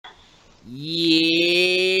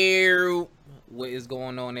Yeah, what is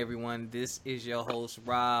going on, everyone? This is your host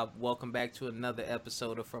Rob. Welcome back to another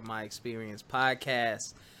episode of From My Experience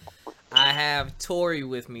podcast. I have Tori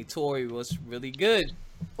with me. Tori, what's really good?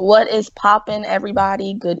 What is poppin',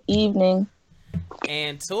 everybody? Good evening.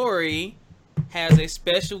 And Tori has a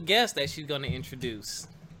special guest that she's going to introduce.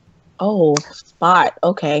 Oh, Spot.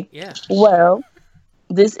 Okay. Yeah. Well,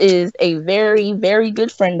 this is a very, very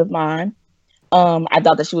good friend of mine. I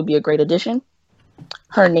thought that she would be a great addition.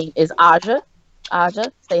 Her name is Aja. Aja,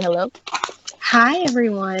 say hello. Hi,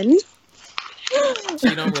 everyone.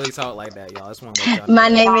 She don't really talk like that, y'all. I just want to let y'all know. My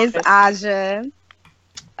name is Aja.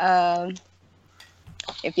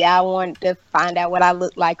 If y'all want to find out what I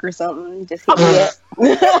look like or something, just hit me up.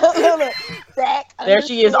 Zach, There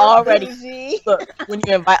she is already. Bougie. Look, when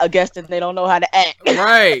you invite a guest and they don't know how to act.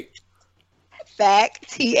 Right. Zach,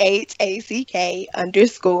 THACK _BOOJIE.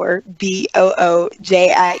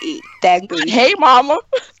 Zach Bougie. Hey, mama.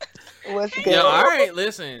 What's good? Yo, all right,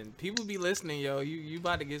 listen. People be listening, yo. You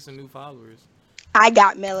about to get some new followers. I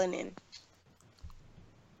got melanin.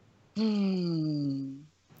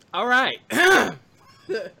 All right.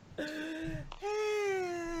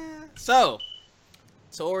 So,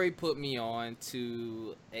 Tori put me on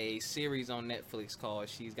to a series on Netflix called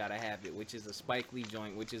She's Gotta Have It, which is a Spike Lee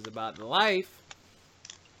joint, which is about the life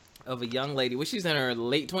of a young lady. Well, she's in her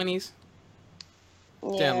late 20s.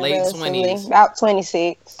 Yeah, late relatively. 20s. About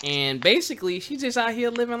 26. And basically, she's just out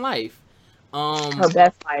here living life. Her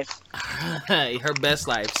best life. Her best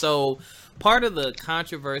life. So, part of the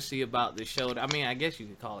controversy about the show, I mean, I guess you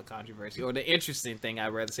could call it controversy, or the interesting thing I'd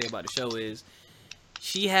rather say about the show is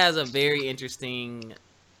she has a very interesting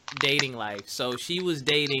dating life. So she was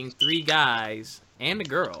dating 3 guys and a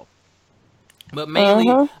girl, but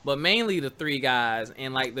mainly the 3 guys,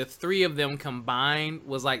 and like the 3 of them combined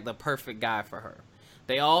was like the perfect guy for her.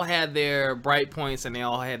 They all had their bright points and they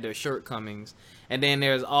all had their shortcomings. And then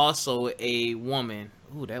there's also a woman.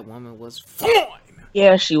 Ooh, that woman was fine.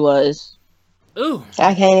 Yeah, she was. Ooh.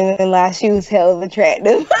 I can't even lie. She was hella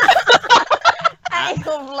attractive. I ain't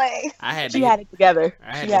gonna play. I had She had it together.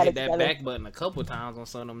 I had She to had hit it that together. back button a couple times on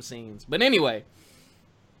some of them scenes. But anyway,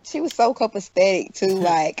 She was so copacetic too.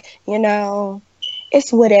 Like,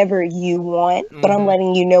 it's whatever you want, but I'm Mhm.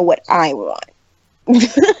 letting you know what I want.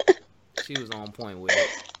 she was on point with it.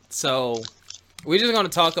 So we're just gonna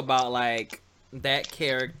talk about like that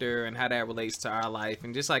character and how that relates to our life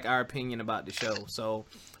and just like our opinion about the show. So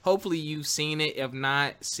hopefully you've seen it. If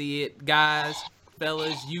not, see it. Guys,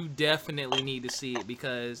 fellas, you definitely need to see it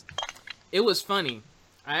because it was funny.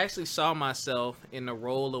 I actually saw myself in the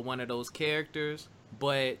role of one of those characters,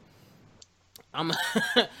 but I'm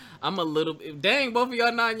I'm a little dang, both of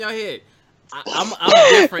y'all nodding your head. I'm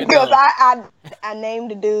different Because though. I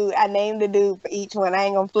named the dude. I named the dude for each one. I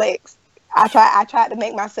ain't gonna flex. I tried to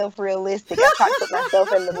make myself realistic. I tried to put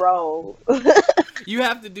myself in the role. You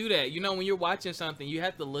have to do that. When you're watching something, you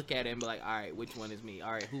have to look at it and be like, all right, which one is me?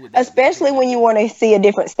 All right, who would that be? Especially when you want to see a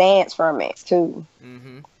different stance from it too.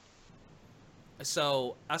 Mm-hmm.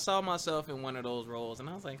 So I saw myself in one of those roles, and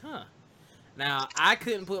I was like, huh. Now, I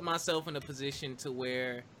couldn't put myself in a position to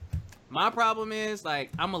where my problem is,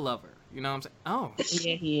 like, I'm a lover. You know what I'm saying?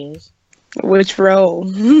 Yeah, he is. Which role?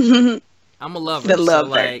 I'm a lover. The So, lover.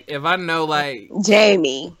 like, if I know, like,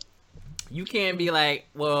 Jamie. you can't be like,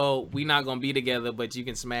 well, we not going to be together, but you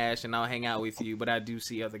can smash and I'll hang out with you, but I do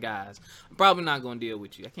see other guys. I'm probably not going to deal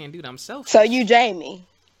with you. I can't do that. I'm selfish. So you Jamie.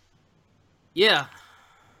 Yeah.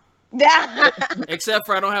 Except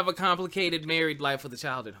for I don't have a complicated married life with a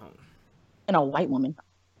child at home. And a white woman.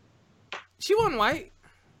 She wasn't white.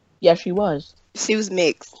 Yeah, she was. She was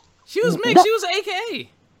mixed. She was mixed. She was an AKA.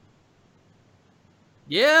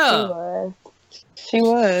 Yeah. She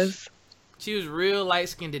was. She was real light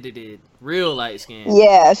skinned. Real light skinned.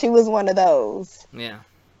 Yeah, she was one of those. Yeah.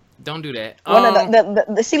 Don't do that. One of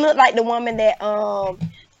the she looked like the woman that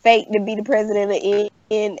faked to be the president of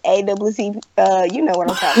NAACP. You know what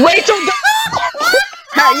I'm talking about. Rachel.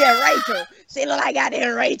 Yeah, Rachel. She looked like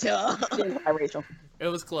goddamn Rachel. She is by Rachel. It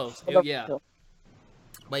was close. Yeah.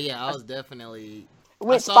 But yeah, I was definitely.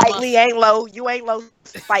 With Spike Lee ain't low. You ain't low,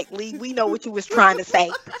 Spike Lee. We know what you was trying to say.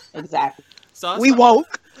 Exactly. So We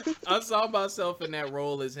woke. I saw myself in that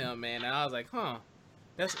role as him, man, and I was like, huh.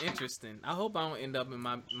 That's interesting. I hope I don't end up in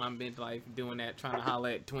my midlife doing that, trying to holler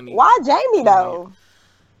at 20. Why Jamie though?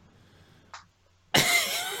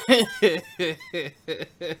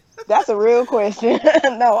 That's a real question.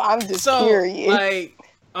 No, I'm just curious. Like,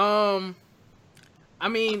 I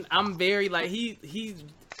mean, I'm very like he's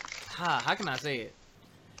how can I say it?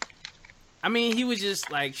 I mean, he was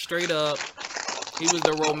just like straight up. He was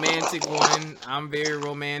the romantic one. I'm very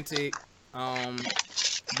romantic.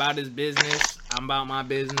 about his business. I'm about my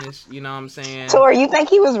business. You know what I'm saying? Tori, you think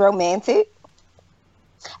he was romantic?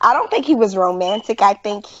 I don't think he was romantic. I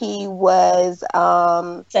think he was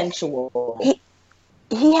Sensual.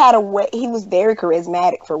 He had a way. He was very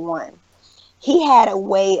charismatic for one. He had a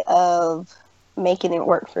way of making it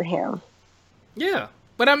work for him. Yeah,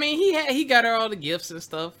 but I mean, he got her all the gifts and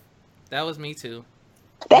stuff. That was me too.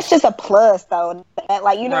 That's just a plus, though. That,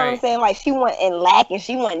 like, you know what I'm Right. saying? Like, she wasn't lacking.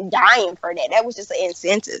 She wasn't dying for that. That was just an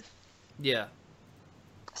incentive. Yeah,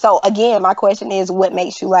 So again, my question is, what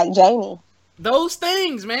makes you like Jamie? those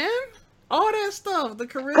things, man. All that stuff, the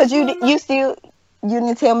charisma. Because you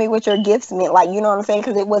didn't tell me what your gifts meant. Like, you know what I'm saying?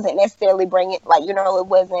 Because it wasn't necessarily bringing, like, you know, it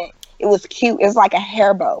wasn't. It was cute. It was like a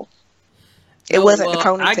hair bow. It No, wasn't the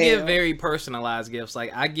well, ponytail. I give very personalized gifts.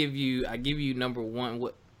 Like I give you number one.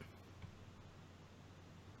 What?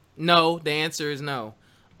 No, the answer is no.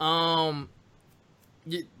 Tell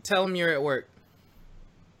them you're at work.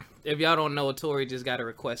 If y'all don't know, Tori just got a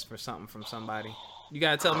request for something from somebody. You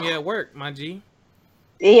gotta tell them you're at work, my G.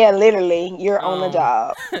 Yeah, literally, you're on the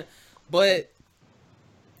job. But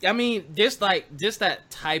I mean, just that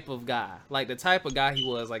type of guy, like the type of guy he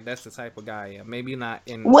was, like that's the type of guy I am. Maybe not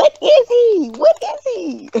in. What is he? What is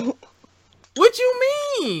he? What you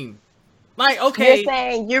mean? Like, okay, You're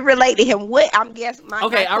saying you relate to him. What? I'm guessing.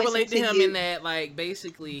 okay, I question relate to him you. in that, like,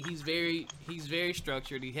 basically, he's very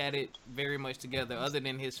structured. He had it very much together, other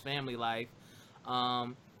than his family life.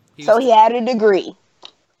 So he had a degree.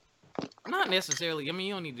 Not necessarily. I mean,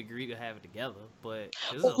 you don't need a degree to have it together, but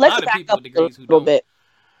there's a Let's lot of back people up with a degrees who little don't. bit.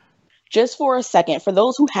 Just for a second, for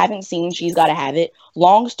those who haven't seen She's Gotta Have It,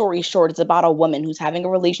 long story short, it's about a woman who's having a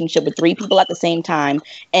relationship with 3 people at the same time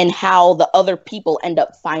and how the other people end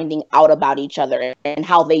up finding out about each other and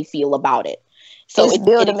how they feel about it. So It's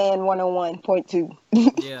Build a Man 101.2.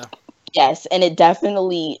 Yeah. Yes, and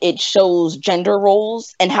it shows gender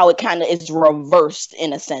roles and how it kind of is reversed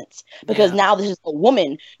in a sense. Because Yeah. now this is a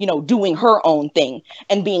woman, doing her own thing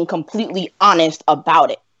and being completely honest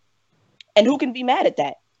about it. And who can be mad at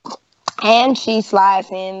that? And she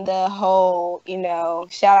slides in the whole,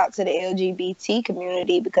 shout out to the LGBT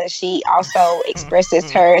community because she also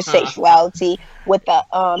expresses her sexuality with the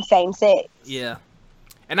same sex. Yeah.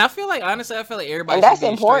 And I feel like, honestly, everybody And that's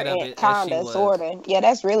should be straight up important, as she kinda, was. sorta. Yeah,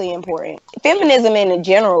 that's really important. Feminism in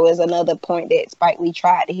general is another point that Spike Lee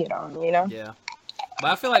tried to hit on, Yeah.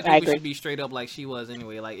 But I feel like I people agree. should be straight up like she was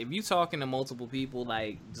anyway. Like, if you talking to multiple people,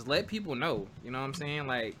 like, just let people know. You know what I'm saying?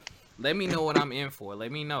 Like, let me know what I'm in for.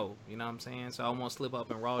 Let me know. You know what I'm saying? So I won't slip up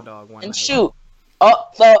and raw dog one And night. shoot.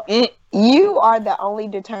 You are the only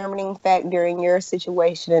determining factor in your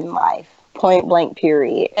situation in life. Point blank,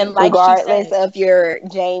 period. And like she regardless said- of your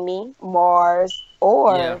Jamie, Mars,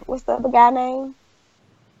 or Yeah. what's the other guy name?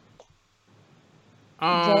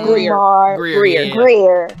 Greer. Mars, Greer.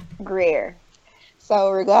 yeah. Greer. So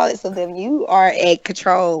regardless of them, you are at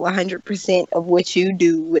control 100% of what you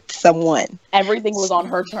do with someone. Everything was on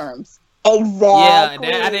her terms. Exactly.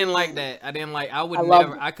 Yeah, I didn't like that. I would I love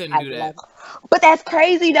never. it. I couldn't do that. But that's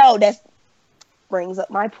crazy though. That brings up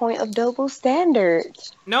my point of double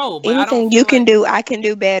standards. No, but I don't Anything feel you can like- do, I can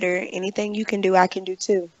do better. Anything you can do, I can do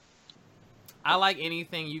too. I like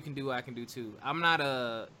anything you can do, I can do too. I'm not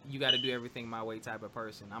a you got to do everything my way type of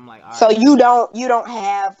person. I'm like, all So right. you don't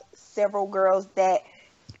have several girls that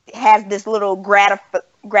has this little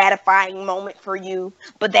gratifying moment for you,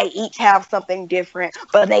 but they each have something different,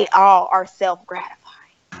 but they all are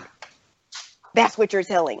self-gratifying. That's what you're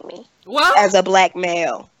telling me Well, as a black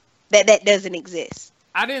male. That doesn't exist.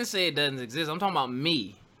 I didn't say it doesn't exist. I'm talking about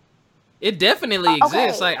me. It definitely Okay.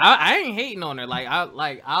 exists. Like I ain't hating on her.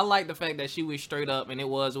 I like the fact that she was straight up and it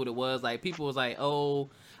was what it was. Like people was like, oh,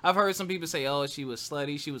 I've heard some people say, oh, she was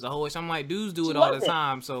slutty, she was a hoe. I'm like, dudes do it all the wasn't.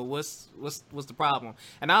 time. So what's the problem?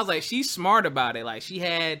 And I was like, she's smart about it. Like she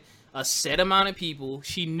had a set amount of people.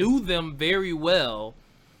 She knew them very well.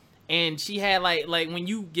 And she had like when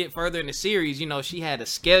you get further in the series, she had a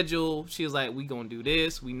schedule. She was like, we gonna do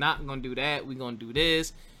this, we not gonna do that, we gonna do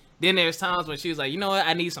this. Then there's times when she was like, you know what,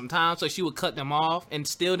 I need some time, so she would cut them off and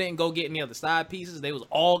still didn't go get any other side pieces. They was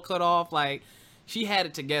all cut off. Like she had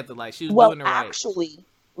it together. Like she was doing it right. Actually,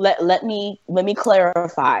 let me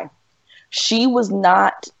clarify. She was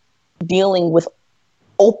not dealing with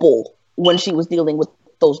Opal when she was dealing with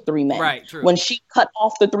those 3 men. Right, true. When she cut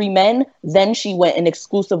off the 3 men, then she went and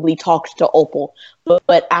exclusively talked to Opal.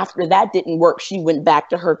 But after that didn't work, she went back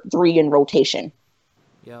to her 3 in rotation.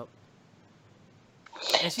 Yep.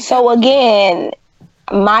 And she So again,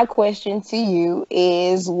 my question to you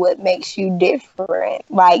is what makes you different?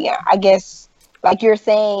 Like, I guess Like you're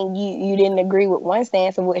saying, you didn't agree with one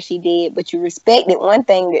stance of what she did, but you respected one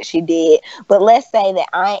thing that she did. But let's say that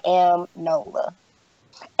I am Nola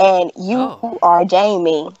and you Oh. are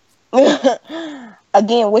Jamie.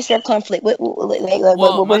 Again, what's your conflict? Well, my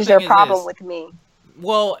What is your thing is problem this. with me?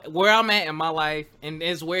 Well, where I'm at in my life, and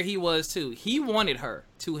is where he was too. He wanted her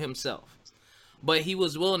to himself, but he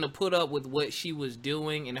was willing to put up with what she was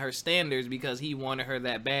doing and her standards because he wanted her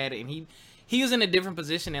that bad. And he was in a different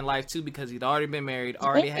position in life too because he'd already been married,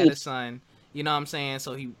 already had a son. You know what I'm saying?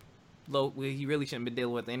 So he really shouldn't be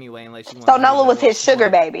dealing with it anyway unless you want. So Nola was his sugar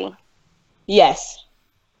baby. Yes.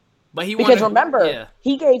 But he because wanted, remember, yeah.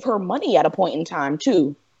 he gave her money at a point in time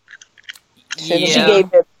too. Yeah. She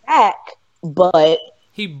gave it back, but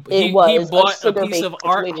he was bought a sugar piece of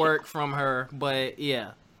baby situation. artwork from her, but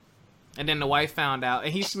yeah. And then the wife found out,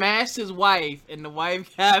 and he smashed his wife, and the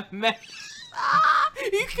wife got mad.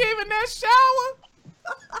 He came in that shower,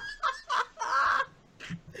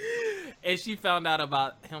 and she found out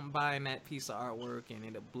about him buying that piece of artwork, and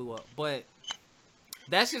it blew up. But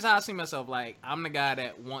that's just how I see myself. Like, I'm the guy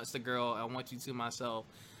that wants the girl. I want you to myself.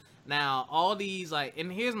 Now, all these, like,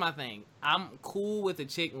 and here's my thing. I'm cool with a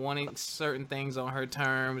chick wanting certain things on her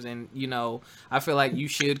terms, and, you know, I feel like you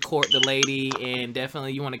should court the lady, and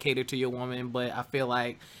definitely you want to cater to your woman, but I feel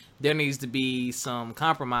like there needs to be some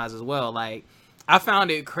compromise as well. Like, I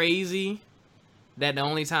found it crazy that the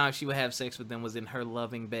only time she would have sex with them was in her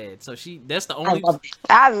loving bed. So that's the only...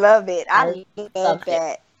 I love it. I love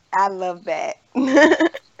that. I love that.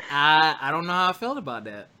 I don't know how I felt about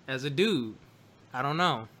that as a dude. I don't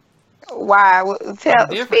know. Why?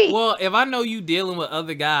 Speak. Well, if I know you dealing with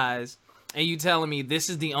other guys and you telling me this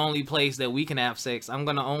is the only place that we can have sex, I'm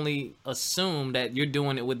gonna only assume that you're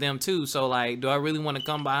doing it with them too. So like, do I really want to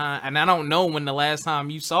come behind? And I don't know when the last time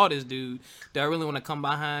you saw this dude. Do I really want to come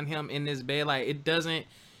behind him in this bed? Like, it doesn't.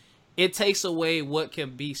 It takes away what can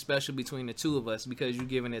be special between the two of us because you're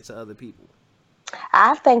giving it to other people.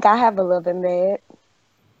 I think I have a loving bed.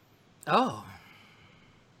 Oh.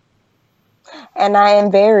 And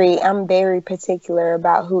I'm very particular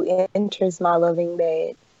about who enters my loving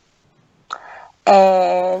bed.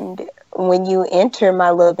 And when you enter my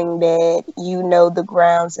loving bed, you know the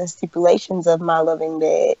grounds and stipulations of my loving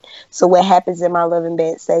bed. So what happens in my loving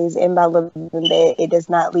bed stays in my loving bed. It does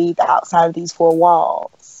not leave outside of these four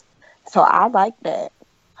walls. So I like that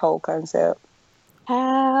whole concept.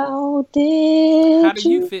 How did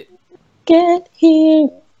you get here?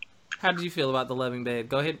 How did you feel about the loving bed?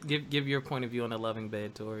 Go ahead, give your point of view on the loving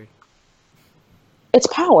bed, Tori. It's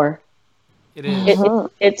power. It is.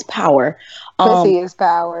 It's power. Pussy is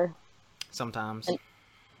power. Sometimes.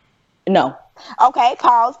 No. Okay,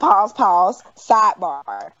 pause.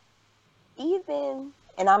 Sidebar. Even,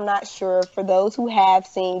 and I'm not sure for those who have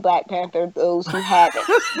seen Black Panther, those who haven't,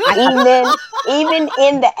 even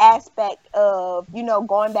in the aspect of, you know,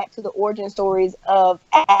 going back to the origin stories of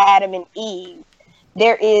Adam and Eve,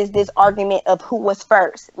 there is this argument of who was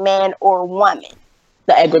first, man or woman.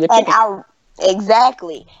 The egg or the chicken.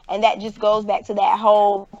 Exactly. And that just goes back to that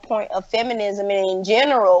whole point of feminism. And in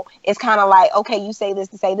general, it's kind of like, okay, you say this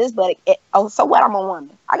to say this, but so what? I'm a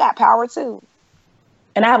woman. I got power too.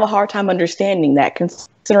 And I have a hard time understanding that,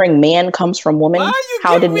 considering man comes from woman. Why are you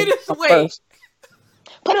how giving did me this way? First?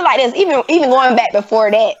 Put it like this. Even going back before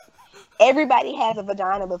that, everybody has a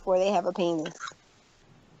vagina before they have a penis.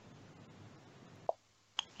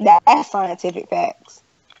 That's scientific facts.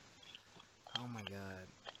 Oh my god,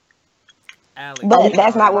 Alex! But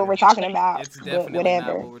that's not what we're talking about. It's definitely whatever.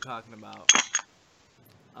 not what we're talking about.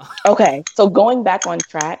 Okay, so going back on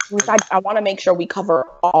track, I want to make sure we cover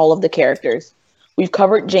all of the characters. We've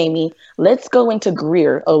covered Jamie. Let's go into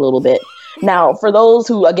Greer a little bit. Now, for those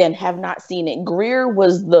who, again, have not seen it, Greer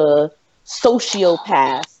was the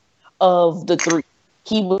sociopath of the three.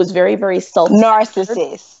 He was very, very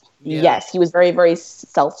narcissist. Yeah. Yes, he was very, very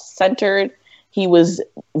self-centered. He was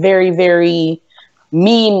very, very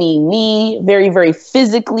me, very, very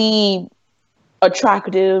physically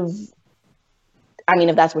attractive. I mean,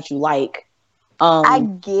 if that's what you like. I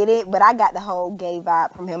get it, but I got the whole gay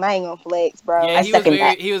vibe from him. I ain't gonna flex, bro. Yeah,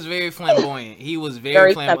 he was very flamboyant. He was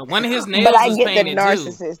very flamboyant. One of his nails was painted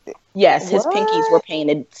too. Yes, his pinkies were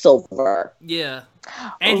painted silver. Yeah,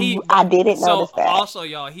 and I didn't notice that. Also,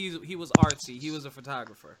 y'all, he was artsy. He was a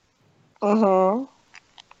photographer.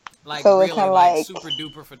 Like, so really, it's like super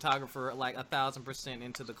duper photographer, like 1,000%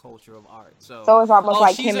 into the culture of art. So it's almost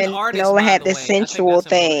like him and Nola had this sensual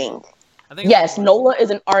thing. Yes, Nola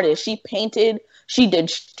is an artist. She painted, she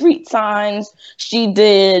did street signs, she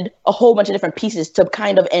did a whole bunch of different pieces to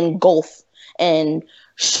kind of engulf and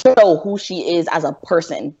show who she is as a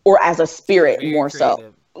person or as a spirit, more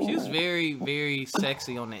creative. So. She was very, very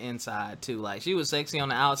sexy on the inside too. Like she was sexy on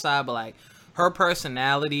the outside, but like her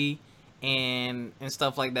personality and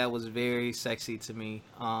stuff like that was very sexy to me.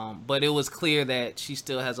 But it was clear that she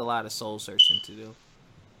still has a lot of soul searching to do.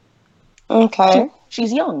 Okay.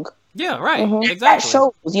 She's young. Yeah, right. Mhm. Exactly. That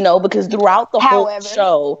shows, because throughout the However-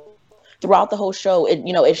 whole show,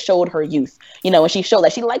 it showed her youth, and she showed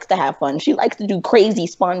that she likes to have fun. She likes to do crazy,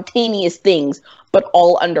 spontaneous things, but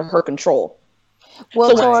all under her control.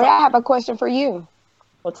 Well, So- Tori, I have a question for you.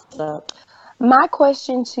 What's up? My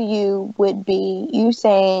question to you would be, you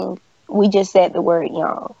saying we just said the word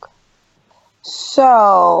young.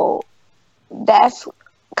 So that's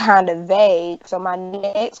kind of vague. So my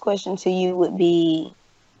next question to you would be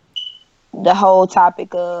the whole topic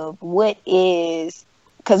of what is,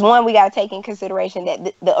 because one, we got to take in consideration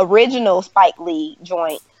that the original Spike Lee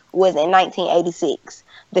joint was in 1986.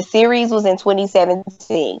 The series was in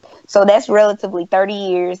 2017. So that's relatively 30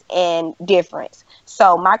 years and difference.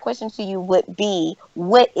 So my question to you would be,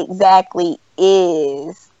 what exactly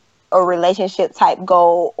is a relationship type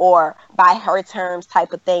goal, or by her terms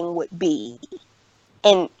type of thing, would be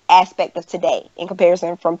in aspect of today in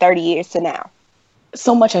comparison from 30 years to now?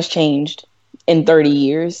 So much has changed in 30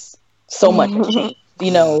 years. So much has changed.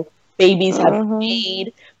 Babies have been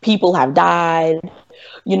made, people have died,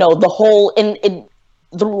 the whole, and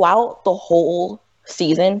throughout the whole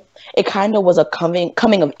season, it kind of was a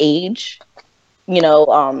coming of age,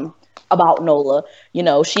 about Nola.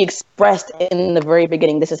 She expressed in the very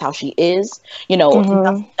beginning, this is how she is.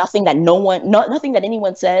 Nothing that nothing that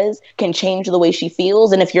anyone says can change the way she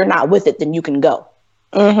feels. And if you're not with it, then you can go.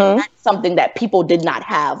 That's something that people did not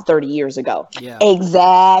have 30 years ago. Yeah.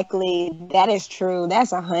 Exactly. That is true.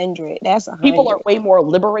 That's 100. That's 100. People are way more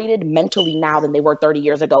liberated mentally now than they were 30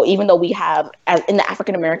 years ago. Even though we have, in the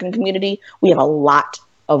African American community, we have a lot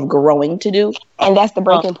of growing to do. And that's the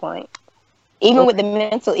breaking point. Even with the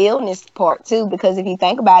mental illness part too, because if you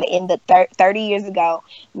think about it, in the 30 years ago,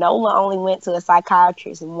 Nola only went to a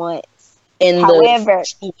psychiatrist once.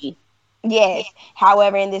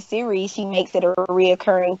 However, in this series, she makes it a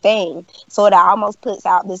reoccurring thing. So it almost puts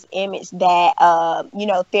out this image that,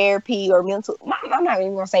 therapy or mental, I'm not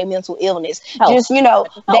even going to say mental illness, health. Just, mental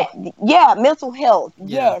health.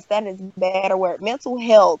 Yeah. Yes, that is a better word. Mental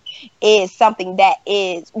health is something that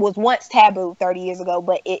was once taboo 30 years ago,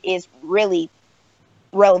 but it is really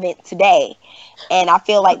relevant today. And I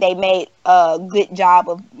feel like they made a good job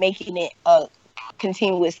of making it a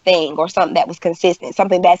continuous thing, or something that was consistent,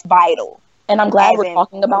 something that's vital. And I'm glad we're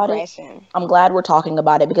talking about it. I'm glad we're talking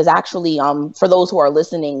about it because actually, for those who are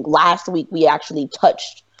listening, last week we actually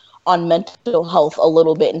touched on mental health a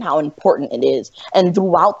little bit and how important it is. And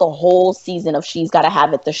throughout the whole season of She's Gotta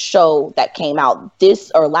Have It, the show that came out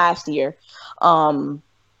this or last year, something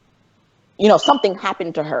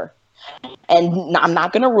happened to her. And I'm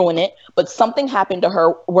not going to ruin it, but something happened to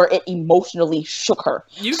her where it emotionally shook her.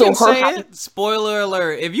 You can say it. Spoiler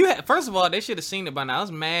alert. If you first of all, they should have seen it by now. It's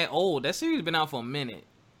mad old. That series been out for a minute.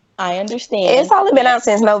 I understand. It's only been out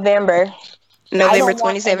since November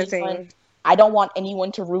 2017. I don't want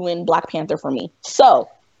anyone to ruin Black Panther for me. So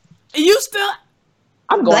you still.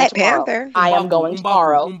 I'm going Black tomorrow. Panther. I am going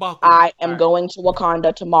tomorrow. I am going to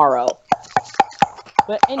Wakanda tomorrow.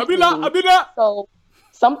 But anyway, so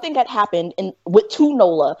something had happened to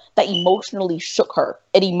Nola that emotionally shook her.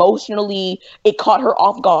 It caught her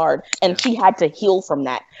off guard, and she had to heal from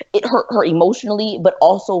that. It hurt her emotionally, but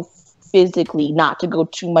also physically, not to go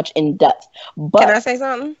too much in depth. But, can I say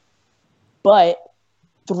something? But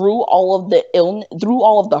through all of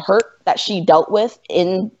the hurt that she dealt with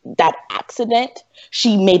in that accident,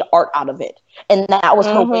 she made art out of it. And that was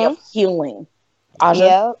her way of healing. Aja?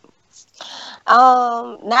 Yep.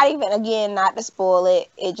 Not to spoil it,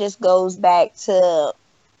 it just goes back to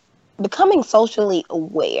becoming socially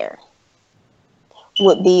aware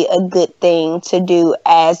would be a good thing to do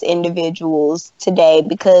as individuals today,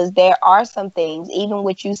 because there are some things, even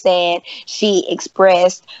with you saying she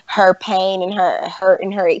expressed her pain and her hurt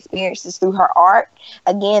and her experiences through her art.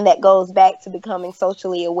 Again, that goes back to becoming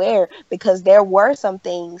socially aware, because there were some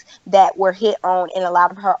things that were hit on in a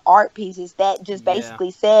lot of her art pieces that just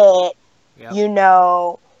basically said,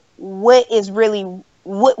 what is really,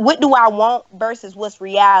 what do I want versus what's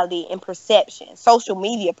reality and perception, social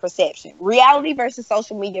media perception, reality versus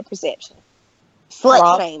social media perception,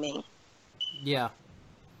 slut shaming. Yeah,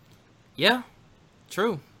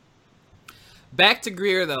 true. Back to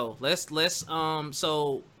Greer though. Let's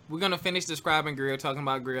so we're gonna finish describing Greer, talking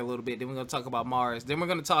about Greer a little bit. Then we're gonna talk about Mars. Then we're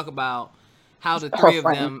gonna talk about how the three of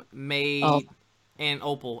them made. And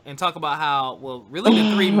Opal, and talk about how, well, really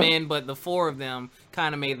the three men, but the four of them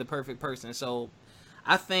kind of made the perfect person. So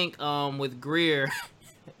I think with Greer,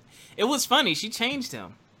 it was funny. She changed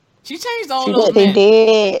him. She changed all those She men.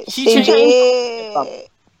 did. She She changed- did.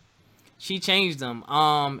 She changed them.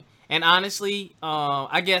 And honestly,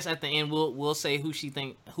 I guess at the end we'll say who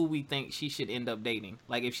we think she should end up dating.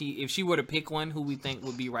 Like if she were to pick one, who we think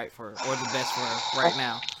would be right for her or the best for her right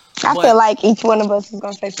now. I feel like each one of us is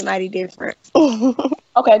gonna say somebody different.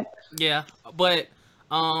 Okay. Yeah, but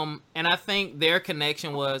and I think their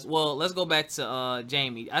connection was, well, let's go back to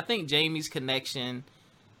Jamie. I think Jamie's connection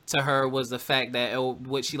to her was the fact that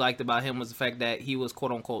what she liked about him was the fact that he was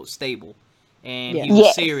quote unquote stable. And he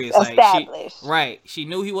was serious. Established. She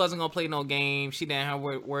knew he wasn't gonna play no game. She didn't have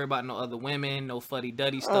to worry about no other women, no fuddy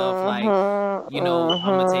duddy stuff. I'm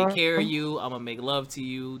gonna take care of you. I'm gonna make love to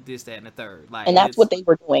you. This, that, and the third. Like, And that's what they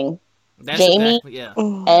were doing. That's Jamie exactly, yeah.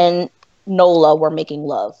 and Nola were making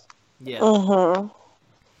love. Yeah.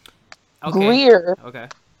 Okay.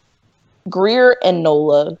 Greer and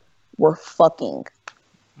Nola were fucking.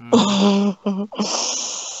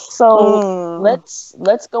 So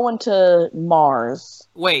let's go into Mars.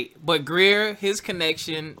 Wait, but Greer, his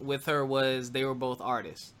connection with her was they were both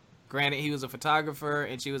artists. Granted, he was a photographer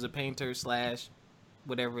and she was a painter /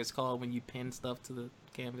 whatever it's called when you pin stuff to the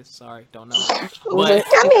canvas. Sorry, don't know. But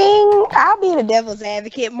I mean, I'll be the devil's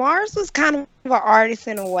advocate. Mars was kind of an artist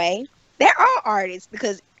in a way. They're all artists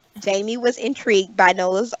because Jamie was intrigued by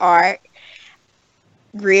Nola's art.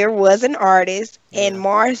 Greer was an artist, and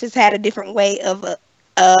Mars just had a different way of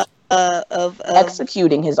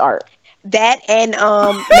executing his art. That and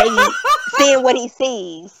maybe seeing what he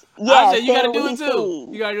sees. Yeah, you gotta do it too.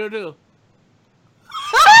 You gotta do it too.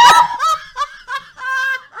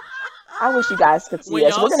 I wish you guys could see When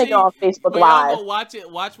us. We're gonna go on Facebook Live. Y'all go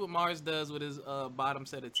watch what Mars does with his bottom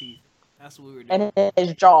set of teeth. That's what we were doing. And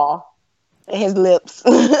his jaw. And his lips.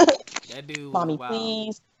 That dude. Mommy, wow.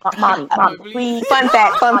 please. Mommy, please. Fun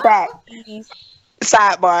fact. Please.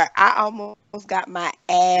 Sidebar, I almost got my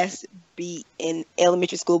ass beat in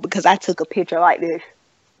elementary school because I took a picture like this.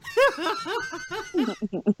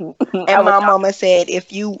 And my mama said,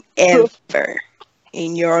 if you ever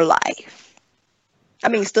in your life,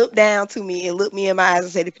 stood down to me and looked me in my eyes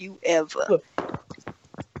and said, if you ever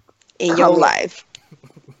in your life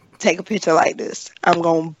take a picture like this, I'm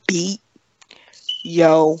going to beat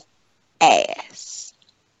your ass.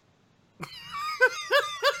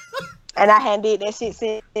 And I hadn't did that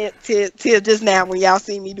shit till just now when y'all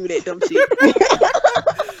see me do that dumb shit.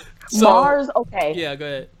 So, Mars, okay. Yeah, go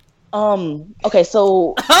ahead. Okay,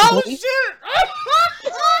 so oh shit!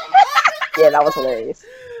 Yeah, that was hilarious.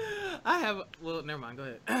 Never mind, go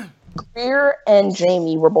ahead. Greer and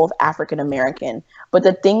Jamie were both African American, but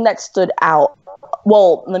the thing that stood out,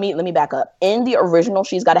 well, let me back up. In the original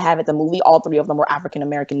She's Gotta Have It, the movie, all three of them were African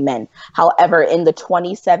American men. However, in the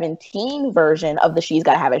 2017 version of the She's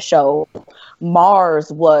Gotta Have It show,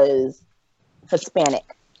 Mars was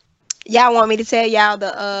Hispanic. Y'all want me to tell y'all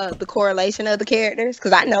the correlation of the characters?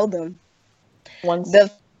 Because I know them.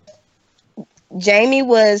 Jamie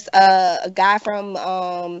was a guy from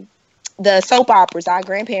the soap operas. Our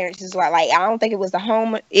grandparents is like I don't think it was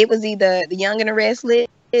it was either The Young and the Restless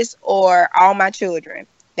or All My Children.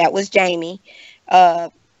 That was Jamie.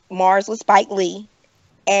 Mars was Spike Lee.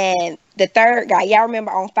 And the third guy, y'all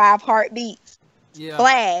remember on 5 Heartbeats? Yeah.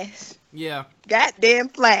 Flash. Yeah. Goddamn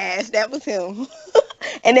Flash. That was him.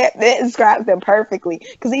 And that describes them perfectly.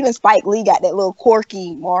 Because even Spike Lee got that little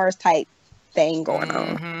quirky Mars type thing going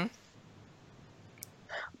on.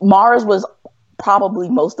 Mars was probably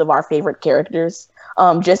most of our favorite characters,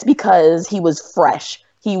 just because he was fresh,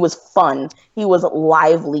 he was fun, he was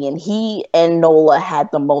lively, and he and Nola had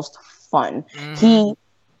the most fun.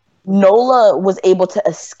 Nola was able to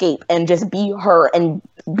escape and just be her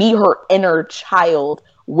inner child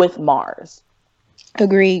with Mars.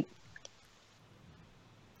 Agreed.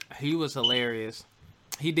 He was hilarious.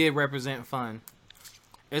 He did represent fun.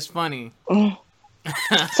 It's funny.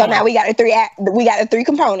 So now we got the three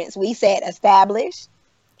components. We said established,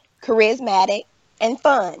 charismatic, and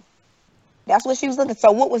fun. That's what she was looking.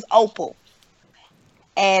 So what was Opal?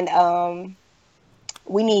 And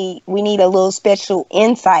we need a little special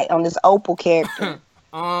insight on this Opal character.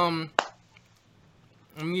 Let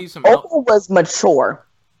me use some Opal was mature.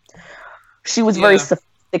 She was very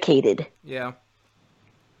sophisticated. Yeah.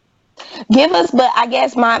 Give us, but I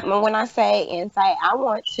guess when I say insight, I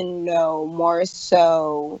want to know more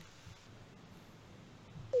so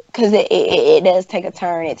because it does take a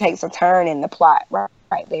turn. It takes a turn in the plot right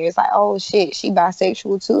there. It's like, oh shit, she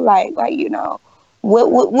bisexual too. Like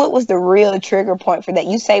what was the real trigger point for that?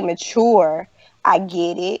 You say mature, I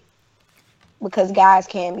get it. because guys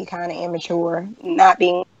can be kind of immature, not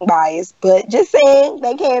being biased, but just saying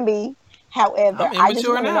they can be. However, I'm I just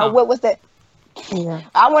immature want to now. know what was that. Yeah.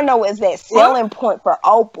 I want to know what is that selling point for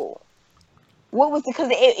Opal? What was because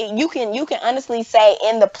you can honestly say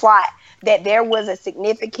in the plot that there was a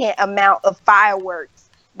significant amount of fireworks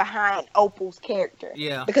behind Opal's character.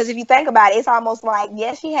 Yeah. Because if you think about it, it's almost like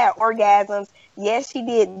yes, she had orgasms, yes, she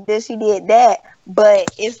did this, she did that, but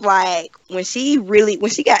it's like when she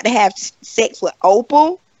got to have sex with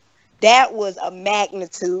Opal, that was a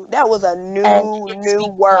magnitude. That was a new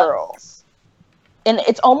world. And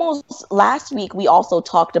it's almost last week we also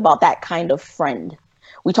talked about that kind of friend.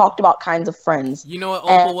 We talked about kinds of friends. You know what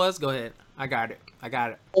Opal was? Go ahead. I got it.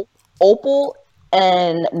 Opal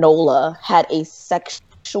and Nola had a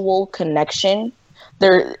sexual connection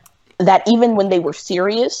there that even when they were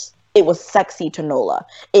serious, it was sexy to Nola.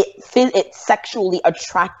 It sexually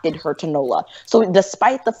attracted her to Nola. So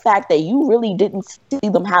despite the fact that you really didn't see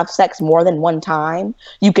them have sex more than one time,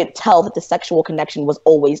 you could tell that the sexual connection was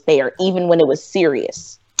always there, even when it was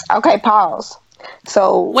serious. Okay, pause.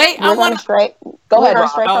 So wait, we're going to straight. Go ahead, Rob.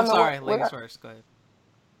 Oh, sorry, ladies first. Go ahead.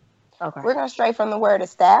 Okay. We're going to stray from the word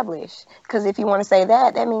established, because if you want to say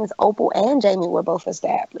that means Opal and Jamie were both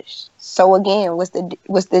established. So again, what's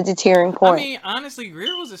the deterring point? I mean, honestly,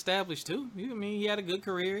 Greer was established too. I mean, he had a good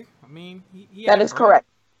career. I mean, he that is correct.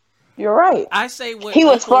 You're right. I say what he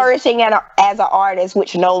was flourishing as an artist,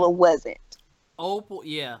 which Nola wasn't. Opal,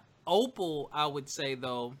 yeah. Opal, I would say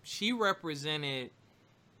though, she represented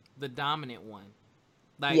the dominant one.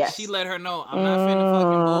 Like, yes. She let her know, I'm not finna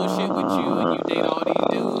fucking bullshit with you and you date all these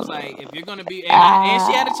dudes. Like, if you're gonna be... And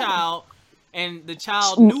she had a child, and the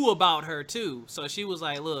child knew about her, too. So she was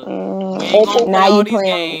like, look, we ain't gonna play all these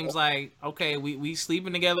games. Like, okay, we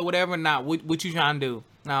sleeping together, whatever. Nah, what you trying to do?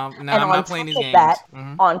 No, I'm not playing these games.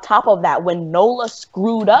 On top of that, when Nola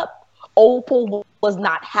screwed up, Opal was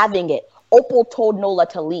not having it. Opal told Nola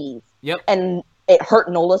to leave. Yep. And it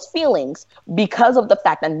hurt Nola's feelings because of the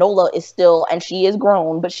fact that Nola is still, and she is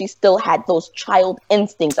grown, but she still had those child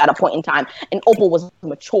instincts at a point in time. And Opal was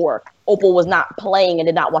mature. Opal was not playing and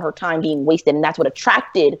did not want her time being wasted. And that's what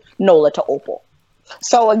attracted Nola to Opal.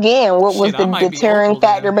 So again, what was the deterring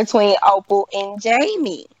factor between Opal and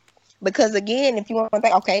Jamie? Because again, if you want to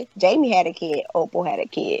think, okay, Jamie had a kid, Opal had a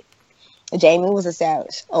kid. Jamie was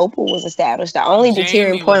established. Opal was established. The only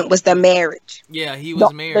deterring point was the marriage. Yeah, he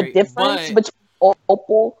was married. The difference between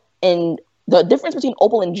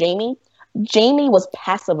Opal and Jamie was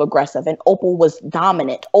passive aggressive and Opal was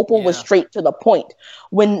dominant. Opal was straight to the point.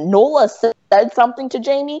 When Nola said something to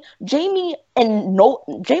Jamie and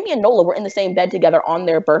Nola were in the same bed together on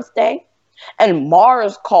their birthday, and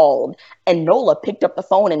Mars called and Nola picked up the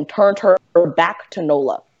phone and turned her back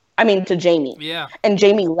to Jamie. Yeah. And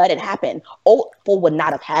Jamie let it happen. Opal would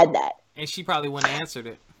not have had that. And she probably wouldn't have answered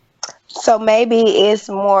it. So maybe it's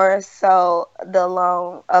more so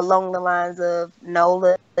along the lines of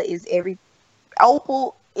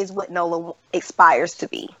Opal is what Nola aspires to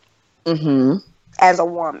be as a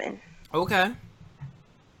woman. Okay,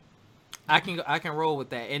 I can roll with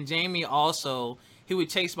that. And Jamie also, he would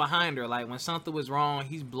chase behind her, like when something was wrong,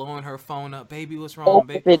 he's blowing her phone up. Baby, what's wrong,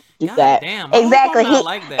 baby? God damn, exactly. I'm not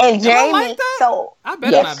like that. And Jamie, like that? so I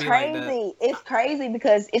better not be like that. It's crazy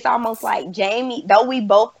because it's almost like Jamie. Though we've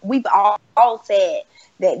all said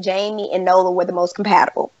that Jamie and Nola were the most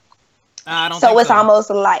compatible. I don't. So it's almost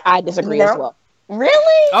like I disagree as well.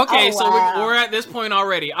 Really? Okay, so we're at this point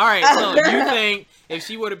already. All right, so you think if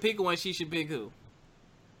she were to pick one, she should pick who?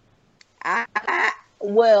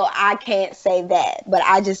 Well, I can't say that, but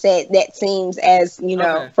I just said that seems as,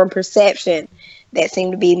 from perception, that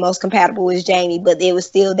seemed to be most compatible with Jamie, but it was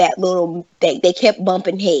still that little, they kept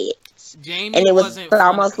bumping heads. Jamie and it was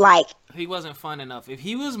almost like... He wasn't fun enough. If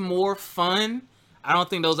he was more fun, I don't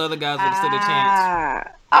think those other guys would have stood a chance.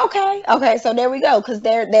 Okay, so there we go, because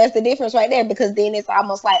there's the difference right there, because then it's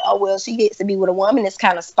almost like, oh, well, she gets to be with a woman that's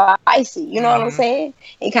kind of spicy, you know what I'm saying?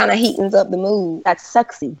 It kind of heatens up the mood. That's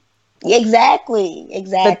sexy. Exactly.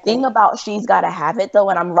 The thing about She's Gotta Have It, though,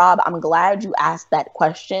 and I'm glad you asked that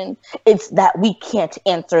question, it's that we can't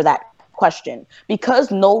answer that question. Because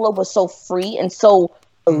Nola was so free and so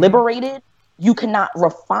liberated, you cannot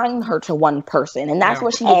refine her to one person. And that's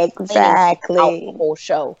what she was exactly out the whole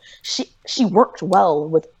show. She worked well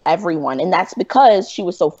with everyone, and that's because she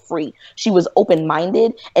was so free. She was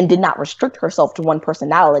open-minded and did not restrict herself to one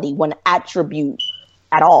personality, one attribute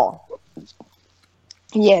at all.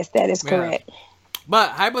 Yes, that is correct. But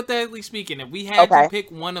hypothetically speaking, if we had to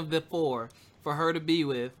pick one of the four for her to be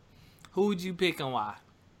with, who would you pick and why?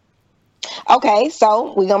 Okay, so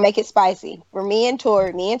we're going to make it spicy. For me and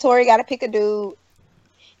Tori got to pick a dude.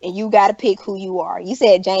 and you gotta pick who you are. You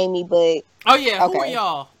said Jamie, but Oh yeah, who are okay.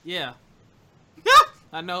 y'all? Yeah.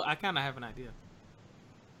 I know. I kind of have an idea.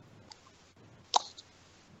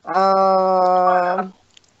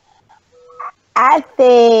 I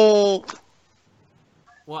think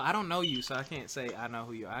Well, I don't know you, so I can't say I know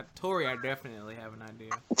who you are. Tori, I definitely have an idea.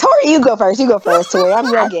 Tori, you go first. You go first, Tori.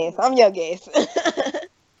 I'm your guest. I'm your guest.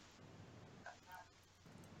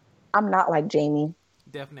 I'm not like Jamie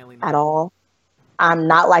Definitely not. at all. I'm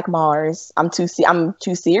not like Mars. I'm too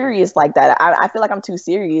serious like that. I feel like I'm too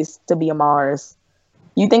serious to be a Mars.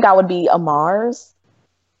 You think I would be a Mars?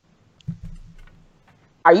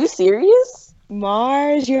 Are you serious?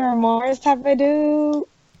 Mars, you're a Mars type of dude.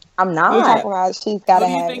 I'm You not. talking about she's Who gotta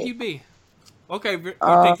do you have think it. you be? Okay, you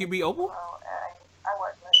Uh, think you be Opal?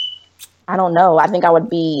 I don't know. I think I would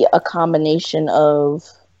be a combination of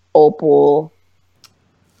Opal.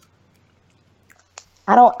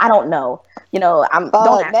 I don't know. You know,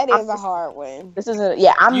 don't ask. That is a hard one. This isn't.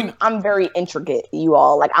 Yeah, I'm very intricate. You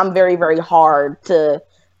all like. I'm very very hard to.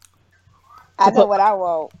 I know what I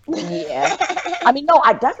want. Yeah. I mean, no,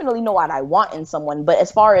 I definitely know what I want in someone, but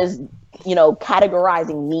as far as,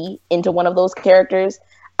 categorizing me into one of those characters,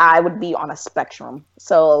 I would be on a spectrum.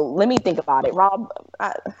 So let me think about it, Rob.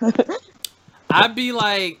 I'd be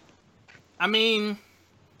like, I mean,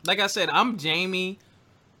 like I said, I'm Jamie,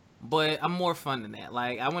 but I'm more fun than that.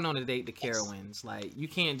 Like, I went on a date to Carowinds. Like, you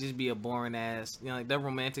can't just be a boring ass, like, that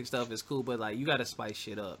romantic stuff is cool, but, like, you gotta spice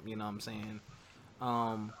shit up, you know what I'm saying?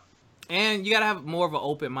 And you gotta have more of an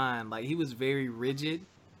open mind. Like, he was very rigid,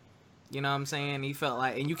 you know what I'm saying? He felt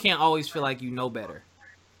like, and you can't always feel like you know better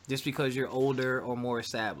just because you're older or more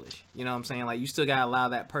established. You know what I'm saying? Like, you still gotta allow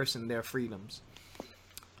that person their freedoms.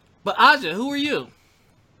 But Aja, who are you?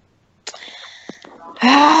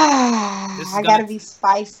 I gotta be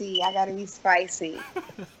spicy.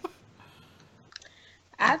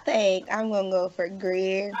 I think I'm gonna go for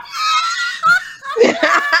Greer.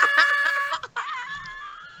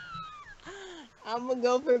 I'm gonna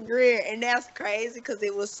go for Greer, and that's crazy because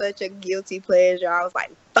it was such a guilty pleasure. I was like,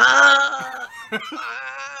 fuck,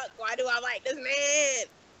 why do I like this man?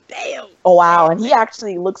 Damn. Oh wow, and he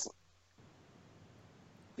actually looks.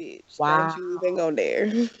 Bitch, Wow. don't you even go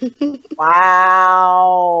there.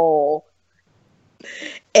 Wow.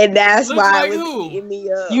 And that's Looks why like it was who? eating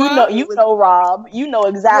me up. You know, Rob. You know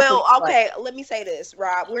exactly. Well, okay, let me say this,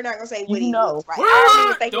 Rob. We're not gonna say what he looks like. I don't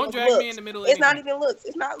even think Don't it drag was me looks. in the middle of It's not anything. even looks.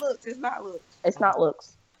 It's not looks. It's not looks. It's not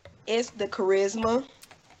looks. It's the charisma.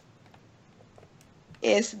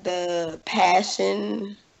 It's the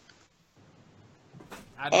passion.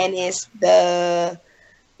 And it's the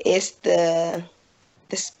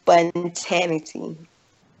spontaneity.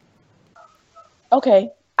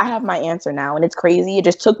 Okay, I have my answer now, and it's crazy. It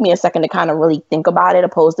just took me a second to kind of really think about it,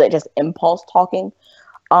 opposed to just impulse talking.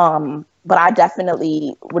 But I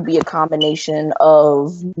definitely would be a combination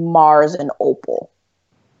of Mars and Opal.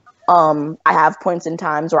 I have points in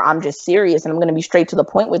times where I'm just serious and I'm going to be straight to the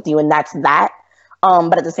point with you, and that's that.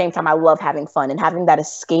 But at the same time, I love having fun and having that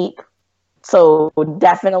escape. So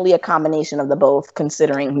definitely a combination of the both,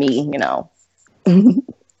 considering me,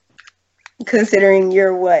 Considering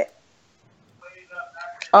you're what?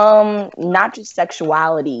 Not just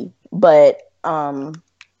sexuality, but my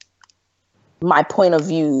point of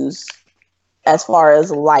views as far as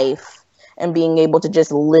life and being able to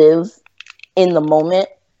just live in the moment,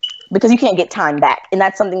 because you can't get time back. And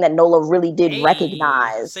that's something that Nola really did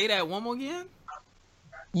recognize. Say that one more again.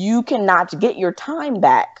 You cannot get your time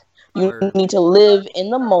back. You Word. need to live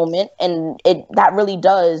in the moment, and that really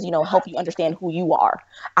does, help you understand who you are.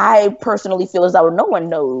 I personally feel as though no one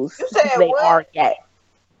knows who they are yet.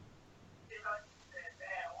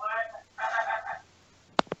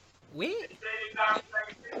 Wait.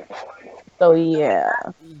 So yeah.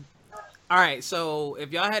 All right. So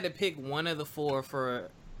if y'all had to pick one of the four for,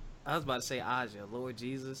 I was about to say Aja, Lord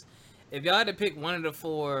Jesus. If y'all had to pick one of the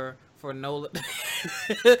four for Nola,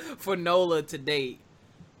 for Nola to date,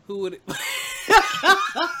 who would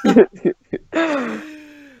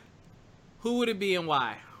who would it be and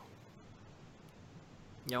why?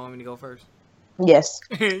 Y'all want me to go first? Yes.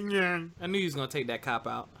 Yeah, I knew he was gonna take that cop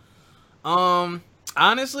out.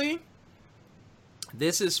 Honestly,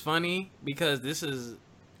 this is funny because this is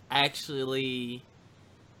actually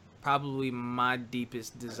probably my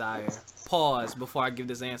deepest desire. Pause before I give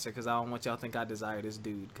this answer because I don't want y'all to think I desire this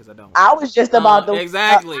dude, because I don't. I was just about to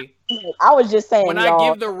exactly. I was just saying, When y'all, I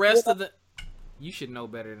give the rest of the, you should know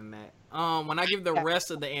better than that. When I give the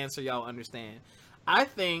rest of the answer, y'all understand. I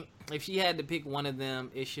think if she had to pick one of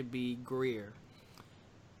them, it should be Greer.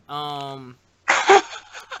 And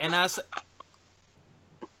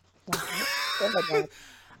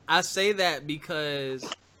I say that because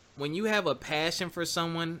when you have a passion for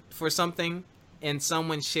something, and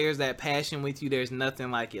someone shares that passion with you, there's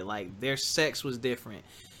nothing like it. Like, their sex was different.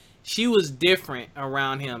 She was different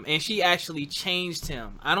around him, and she actually changed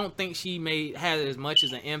him. I don't think she had as much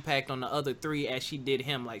as an impact on the other three as she did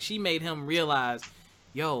him. Like, she made him realize,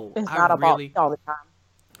 yo, It's I not about really, all the time.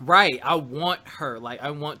 right, I want her. Like,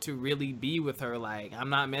 I want to really be with her. Like, I'm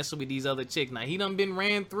not messing with these other chicks. Now, he done been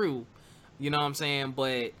ran through, you know what I'm saying?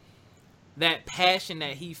 But that passion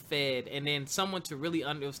that he fed, and then someone to really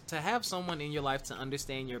to have someone in your life to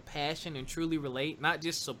understand your passion and truly relate, not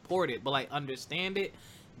just support it, but like understand it.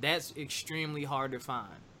 That's extremely hard to find.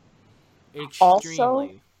 Extremely. Also,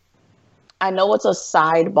 I know it's a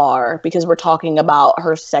sidebar because we're talking about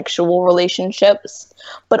her sexual relationships,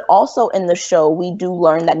 but also in the show, we do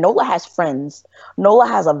learn that Nola has friends. Nola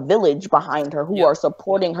has a village behind her who are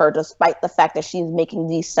supporting her despite the fact that she's making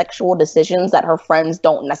these sexual decisions that her friends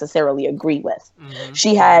don't necessarily agree with. Mm-hmm.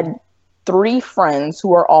 She had 3 friends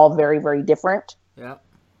who are all very, very different. Yeah.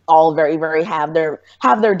 All very, very have their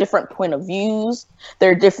different point of views,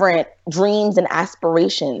 their different dreams and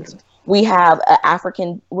aspirations. We have an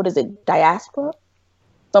African, what is it, diaspora?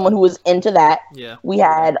 Someone who was into that. Yeah. We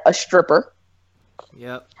had a stripper.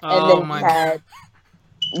 Yep. And then we had,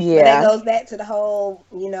 yeah. But it goes back to the whole,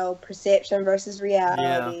 perception versus reality.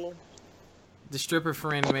 Yeah. The stripper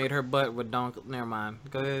friend made her butt with donk. Never mind.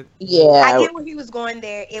 Go ahead. Yeah. I get where he was going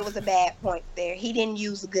there. It was a bad point there. He didn't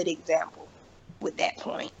use a good example with that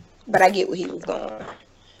point. But I get where he was going.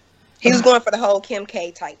 He was going for the whole Kim K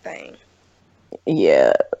type thing.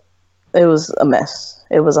 Yeah. It was a mess.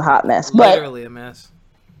 It was a hot mess. Literally a mess.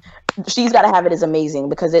 She's Gotta Have It is amazing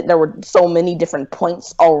because there were so many different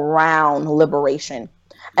points around liberation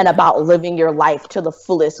and about living your life to the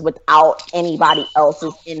fullest without anybody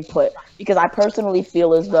else's input. Because I personally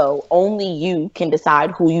feel as though only you can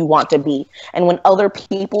decide who you want to be. And when other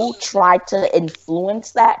people try to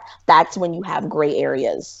influence that, that's when you have gray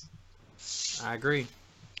areas. I agree.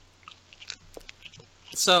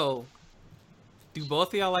 So, do both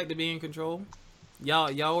of y'all like to be in control?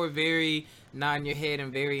 Y'all were very nodding your head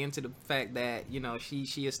and very into the fact that,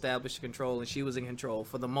 she established control and she was in control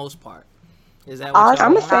for the most part. Is that what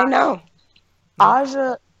I'm gonna say no.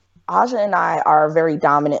 Aja and I are very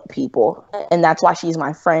dominant people, and that's why she's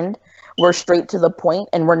my friend. We're straight to the point,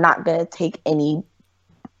 and we're not gonna take any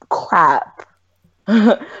crap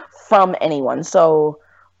from anyone. So,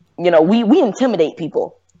 we intimidate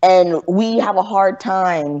people, and we have a hard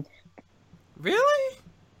time. Really?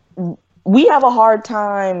 We have a hard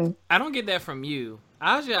time. I don't get that from you.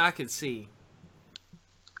 Aja, I could see.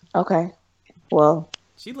 Okay. Well.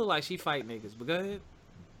 She look like she fight niggas, but go ahead.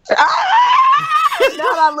 Now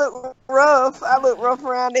I look rough. I look rough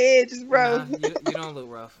around the edges, bro. Nah, you don't look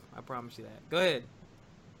rough. I promise you that. Go ahead.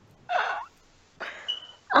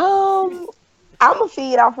 I'm gonna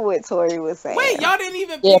feed off of what Tori was saying. Wait, y'all didn't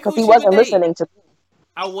even. Yeah, because he wasn't listening to me.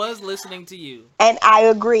 I was listening to you. And I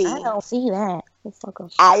agree. I don't see that.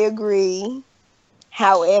 I agree.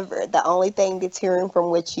 However, the only thing deterring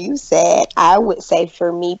from what you said, I would say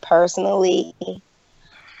for me personally,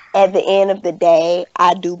 at the end of the day,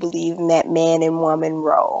 I do believe in that man and woman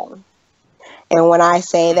role. And when I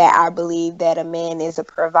say that, I believe that a man is a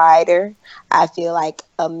provider. I feel like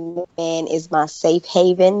a man is my safe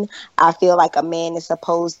haven. I feel like a man is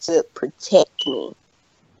supposed to protect me.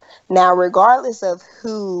 Now, regardless of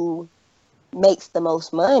who makes the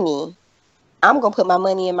most money, I'm going to put my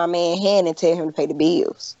money in my man's hand and tell him to pay the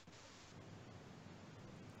bills.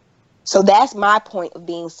 So that's my point of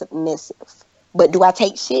being submissive. But do I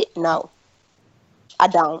take shit? No, I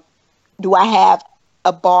don't. Do I have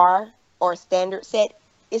a bar or a standard set?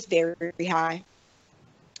 It's very, very high.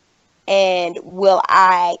 And will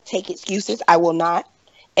I take excuses? I will not.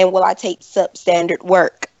 And will I take substandard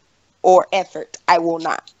work or effort? I will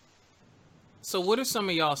not. So what are some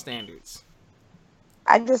of y'all standards?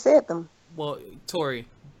 I just said them. Well, Tori.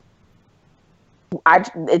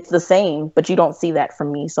 It's the same, but you don't see that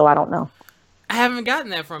from me, so I don't know. I haven't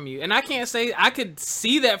gotten that from you. And I can't say I could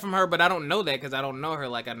see that from her, but I don't know that because I don't know her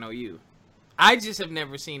like I know you. I just have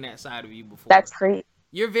never seen that side of you before. That's great.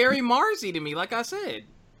 You're very Marsy to me, like I said.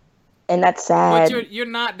 And that's sad. But you're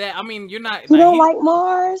not that. I mean, you're not. You don't like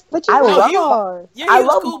Mars, but you love Mars. Yeah, he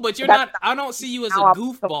was cool, but you're not. I don't see you as a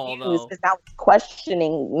goofball though. Because now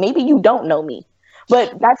questioning. Maybe you don't know me,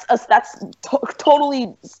 but that's a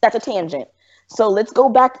tangent. So let's go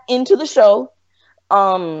back into the show.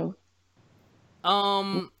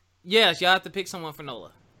 Yes, y'all have to pick someone for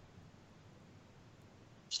Nola.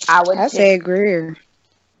 I say Greer.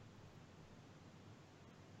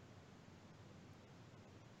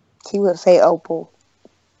 He would say Opal.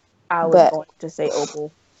 I was But going to say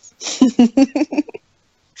Opal.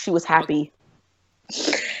 She was happy.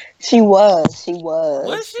 she was. Was She she?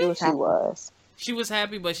 was. She was. She was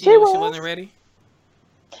happy, but she She knew she was. wasn't ready.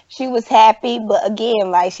 She was happy, but again,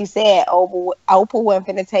 like she said, Opal wasn't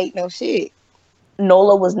finna take no shit.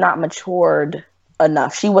 Nola was not matured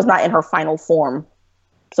enough. She was not in her final form.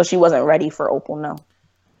 So she wasn't ready for Opal, no.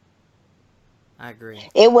 I agree.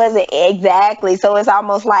 It wasn't exactly. So it's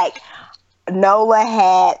almost like Nola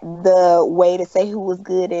had the way to say who was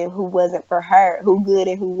good and who wasn't for her, who good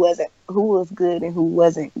and who wasn't, who was good and who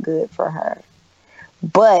wasn't good for her.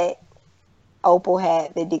 But Opal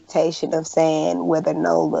had the dictation of saying whether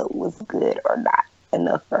Nola was good or not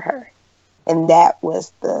enough for her. And that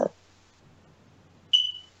was the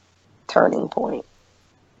turning point.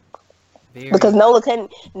 Very. Because Nola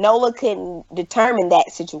couldn't determine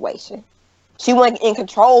that situation. She wasn't in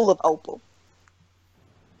control of Opal.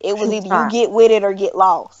 It was either you get with it or get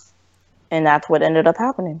lost. And that's what ended up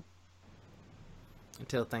happening.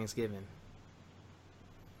 Until Thanksgiving.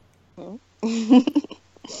 Hmm?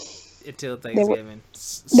 Until Thanksgiving.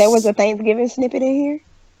 There was a Thanksgiving snippet in here?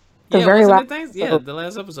 Yeah, very wasn't last it Thanksgiving? Yeah, the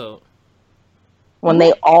last episode. When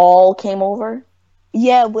they all came over.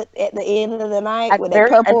 Yeah, but at the end of the night, At the with very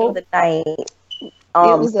that purple, end of the night.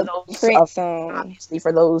 it was a Prince song. Obviously,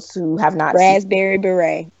 for those who have not Raspberry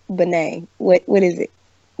Beret. Benet. What is it?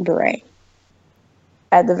 Beret.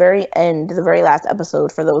 At the very end, the very last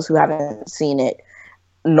episode, for those who haven't seen it,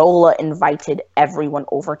 Nola invited everyone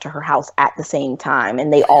over to her house at the same time,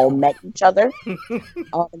 and they all met each other.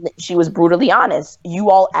 She was brutally honest. You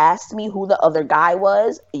all asked me who the other guy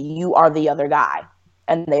was. You are the other guy.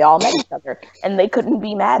 And they all met each other, and they couldn't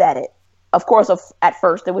be mad at it. Of course, at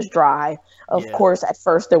first it was dry. Of course, at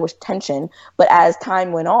first there was tension. But as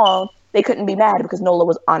time went on, they couldn't be mad because Nola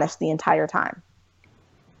was honest the entire time.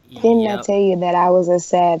 Didn't I tell you that I was a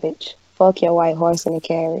savage? Fuck your white horse in a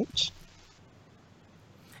carriage.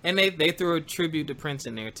 And they threw a tribute to Prince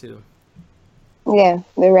in there too. Yeah,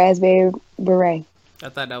 the Raspberry Beret. I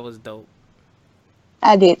thought that was dope.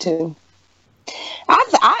 I did too.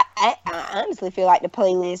 I honestly feel like the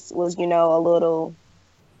playlist was, a little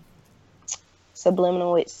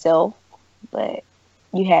subliminal itself, but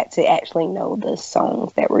you had to actually know the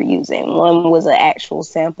songs that we're using. One was an actual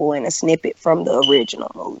sample and a snippet from the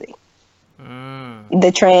original movie.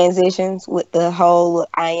 The transitions with the whole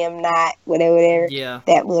 "I am not" whatever. Yeah.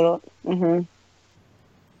 That little. Mm-hmm.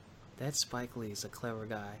 That Spike Lee is a clever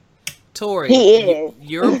guy. Tori, he is.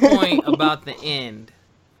 Your point about the end.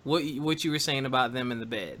 What you were saying about them in the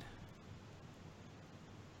bed?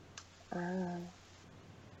 I'm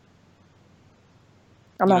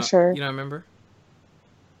not sure. You don't remember?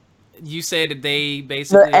 You said that they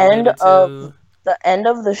basically the end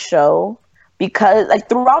of the show, because like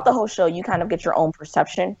throughout the whole show you kind of get your own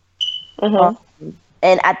perception. Mm-hmm.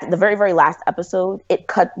 And at the very, very last episode, of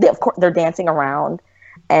course they're dancing around,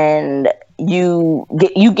 and you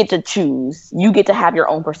get to choose. You get to have your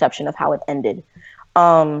own perception of how it ended.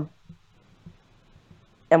 And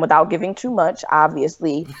without giving too much,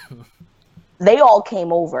 obviously, they all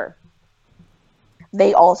came over.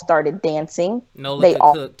 They all started dancing. Nola could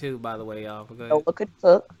cook too, by the way, y'all. Nola could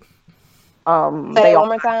cook. Say it one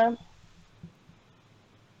more time.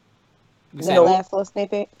 That last little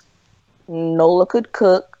snippet. Nola could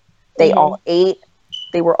cook. They all ate.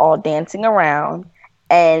 They were all dancing around.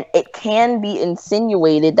 And it can be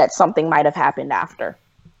insinuated that something might have happened after.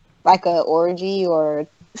 Like a orgy or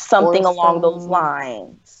something along those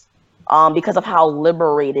lines. Because of how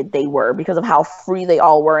liberated they were, because of how free they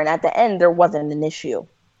all were. And at the end, there wasn't an issue.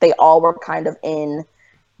 They all were kind of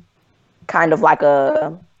like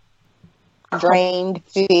a drained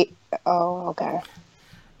fit. Oh, okay.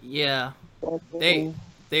 Yeah.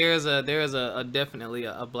 There's a definitely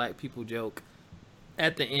a black people joke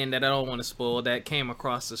at the end that I don't want to spoil that came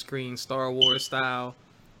across the screen Star Wars style.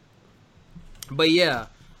 But yeah,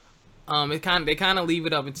 they kind of leave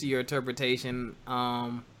it up into your interpretation.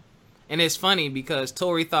 And it's funny because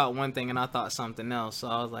Tori thought one thing and I thought something else. So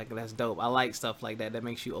I was like, that's dope. I like stuff like that. That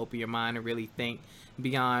makes you open your mind and really think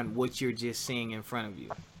beyond what you're just seeing in front of you.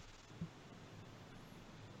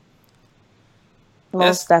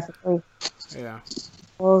 Most definitely. Yeah.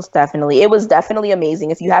 Most definitely. It was definitely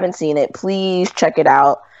amazing. If you haven't seen it, please check it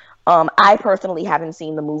out. I personally haven't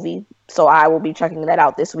seen the movie, so I will be checking that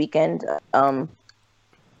out this weekend.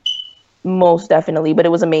 Most definitely. But it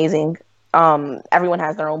was amazing. Everyone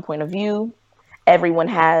has their own point of view. Everyone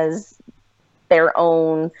has their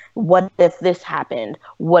own, what if this happened?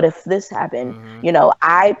 What if this happened? Mm-hmm.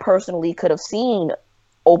 I personally could have seen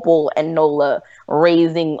Opal and Nola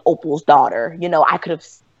raising Opal's daughter. I could have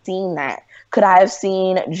seen that. Could I have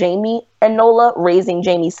seen Jamie and Nola raising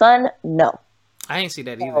Jamie's son? No. I ain't see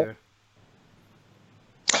that either.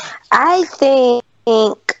 I think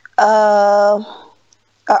an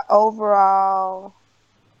overall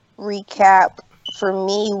recap for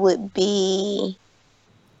me would be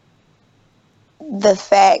the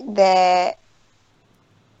fact that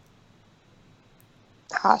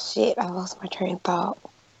oh shit, I lost my train of thought.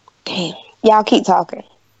 Damn. Y'all keep talking.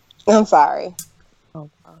 I'm sorry.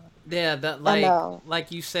 Yeah, that I know.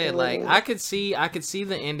 like you said, like I could see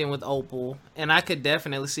the ending with Opal, and I could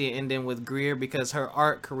definitely see an ending with Greer because her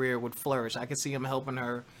art career would flourish. I could see him helping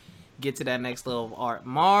her get to that next level of art.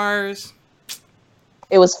 Mars,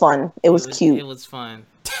 it was fun. It was cute. It was fun.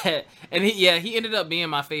 And he ended up being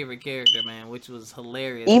my favorite character, man, which was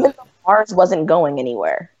hilarious. Even though Mars wasn't going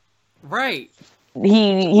anywhere. Right.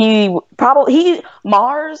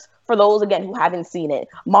 Mars, for those again who haven't seen it,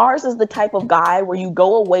 Mars is the type of guy where you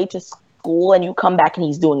go away to school and you come back and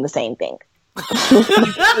he's doing the same thing.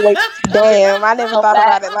 Damn, I never thought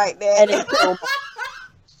about it like that. And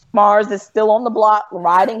Mars is still on the block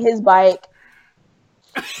riding his bike.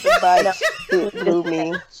 The bike blew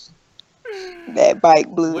me. That bike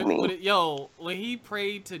blew me. When he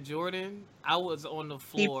prayed to Jordan, I was on the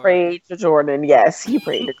floor. He prayed to Jordan. Yes, he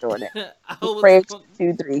prayed to Jordan. He prayed to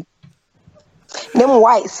 2-3. Them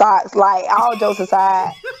white socks, like, all jokes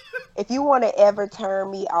aside, if you want to ever turn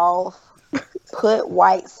me off, put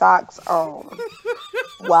white socks on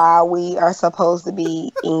while we are supposed to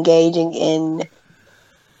be engaging in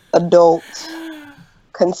adult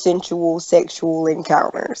consensual sexual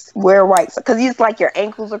encounters. Wear white socks, because it's like your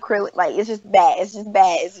ankles are acrylic. Like, it's just bad. It's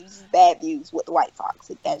just bad views with the white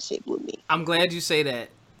socks. That shit blew me. I'm glad you say that.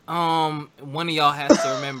 One of y'all has to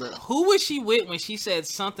remember. Who was she with when she said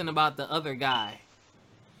something about the other guy?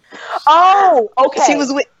 Oh, okay. She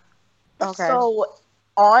was with... Okay. So,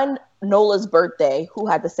 on Nola's birthday, who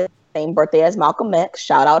had the same birthday as Malcolm X,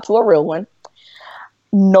 shout out to a real one,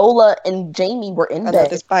 Nola and Jamie were in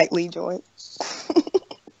bed. The Spike Lee joint.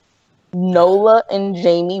 Nola and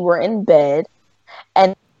Jamie were in bed,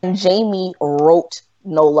 and Jamie wrote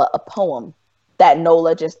Nola a poem that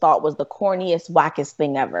Nola just thought was the corniest, wackest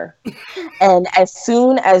thing ever. And as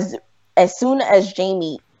soon as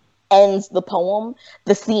Jamie ends the poem,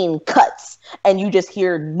 the scene cuts, and you just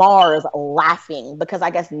hear Mars laughing because I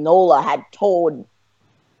guess Nola had told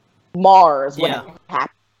Mars what had happened.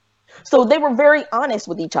 So they were very honest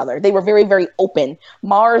with each other. They were very, very open.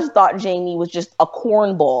 Mars thought Jamie was just a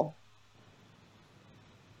cornball.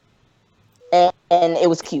 And it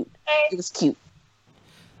was cute. It was cute.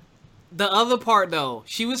 The other part, though,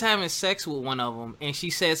 she was having sex with one of them, and she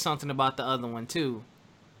said something about the other one, too.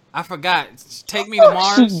 I forgot. Take me to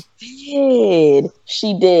Mars? She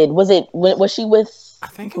did. Was she with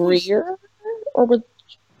Greer? Or with...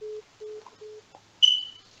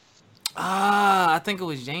 I think it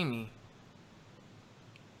was Jamie.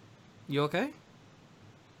 You okay?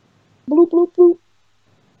 Bloop, bloop, bloop.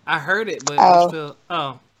 I heard it, but I still...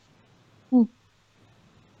 Oh.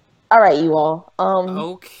 All right, you all.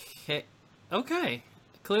 Okay.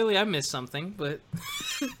 Clearly, I missed something, but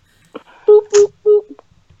boop, boop, boop.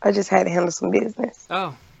 I just had to handle some business.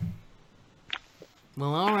 Oh.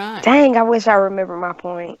 Well, all right. Dang, I wish I remembered my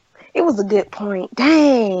point. It was a good point.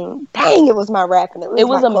 Dang, it was my rapping. It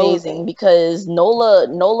was amazing because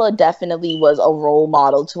Nola definitely was a role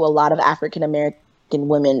model to a lot of African American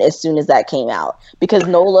women as soon as that came out, because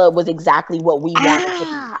Nola was exactly what we wanted to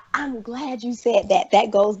be. I'm glad you said that.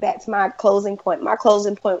 That goes back to my closing point. My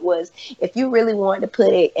closing point was, if you really wanted to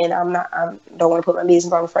put it, and I don't want to put my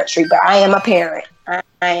business on the front street, but I am a parent. I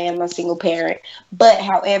am a single parent. But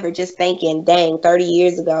however, just thinking, dang, 30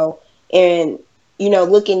 years ago, and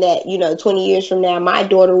looking at 20 years from now, my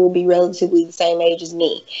daughter will be relatively the same age as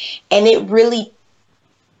me, and it really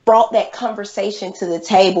brought that conversation to the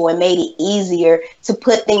table and made it easier to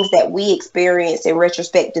put things that we experienced in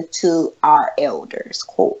retrospective to our elders,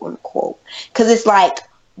 quote unquote. Because it's like,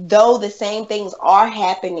 though the same things are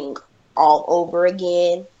happening all over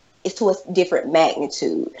again, it's to a different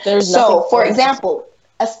magnitude. So, for example,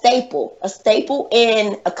 a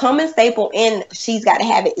common staple in She's Gotta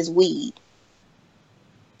Have It is weed.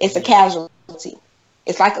 It's a casualty.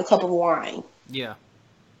 It's like a cup of wine. Yeah.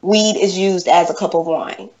 Weed is used as a cup of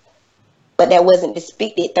wine, but that wasn't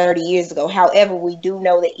depicted 30 years ago. However, we do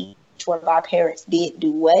know that each one of our parents did do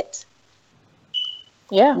what?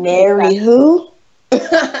 Yeah. Marry who?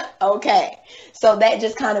 Okay. So that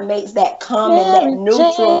just kind of makes that common, that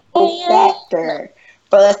neutral factor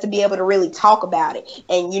for us to be able to really talk about it.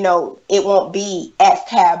 And, it won't be as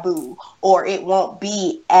taboo, or it won't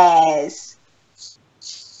be as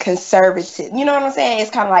conservative. You know what I'm saying?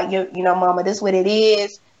 It's kind of like, you know, mama, this is what it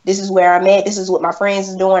is. This is where I'm at. This is what my friends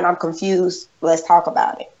is doing. I'm confused. Let's talk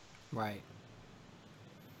about it. Right.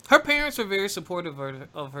 Her parents were very supportive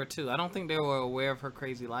of her too. I don't think they were aware of her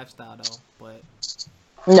crazy lifestyle though. But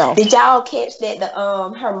No. Did y'all catch that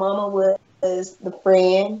her mama was the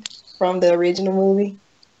friend from the original movie?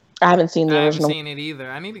 I haven't seen the I original. haven't seen it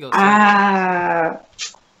either. I need to go see it.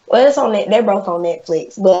 Well, it's on. They're both on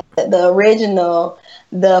Netflix, but the original,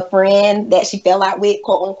 the friend that she fell out with,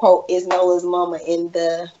 quote unquote, is Nola's mama in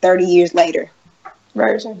the 30 years later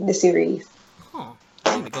version, the series. Huh.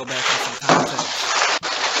 I need to go back to some context.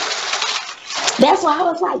 That's why I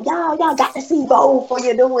was like, y'all got to see both before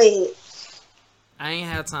you do it. I ain't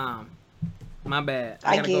had time. My bad.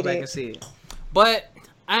 I gotta go get back it. and see it. But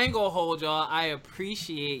I ain't gonna hold y'all. I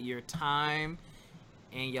appreciate your time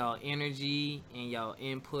and y'all energy and y'all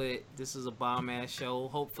input. This is a bomb ass show.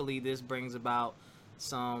 Hopefully this brings about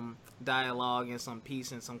some dialogue and some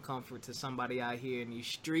peace and some comfort to somebody out here in these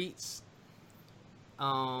streets.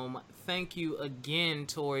 Thank you again,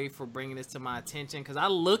 Tori, for bringing this to my attention, because I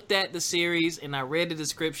looked at the series and I read the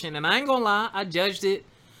description, and I ain't gonna lie, I judged it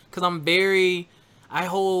because I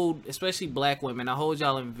hold, especially black women, I hold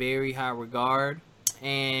y'all in very high regard,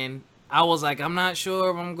 and I was like, I'm not sure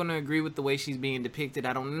if I'm gonna agree with the way she's being depicted.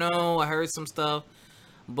 I don't know. I heard some stuff,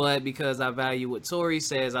 but because I value what Tori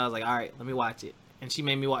says, I was like, all right, let me watch it. And she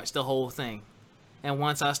made me watch the whole thing. And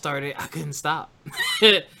once I started, I couldn't stop.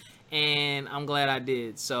 And I'm glad I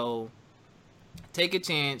did. So take a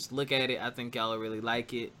chance, look at it. I think y'all will really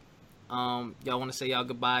like it. Y'all want to say y'all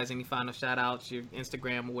goodbyes? Any final shout outs, your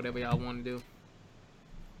Instagram or whatever y'all want to do?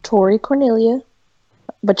 Tori Cornelia,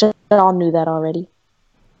 but y'all knew that already.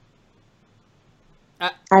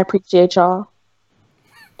 I appreciate y'all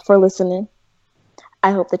for listening.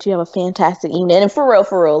 I hope that you have a fantastic evening. And for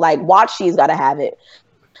real, like, watch She's Gotta Have It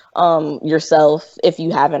yourself if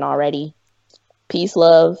you haven't already. Peace,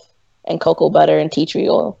 love, and cocoa butter and tea tree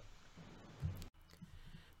oil.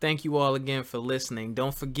 Thank you all again for listening.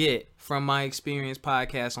 Don't forget, From My Experience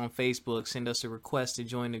Podcast on Facebook, send us a request to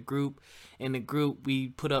join the group. In the group, we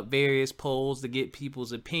put up various polls to get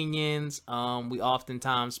people's opinions. We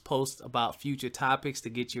oftentimes post about future topics to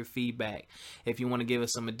get your feedback. If you want to give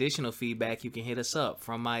us some additional feedback, you can hit us up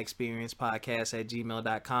from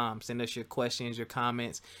myexperiencepodcast@gmail.com. Send us your questions, your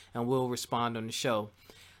comments, and we'll respond on the show.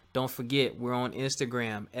 Don't forget, we're on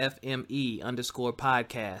Instagram,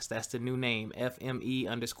 FME_podcast. That's the new name,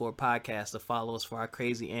 FME_podcast, to follow us for our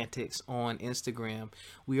crazy antics on Instagram.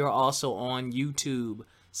 We are also on YouTube,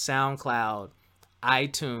 SoundCloud,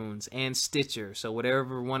 iTunes, and Stitcher. So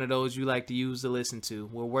whatever one of those you like to use to listen to.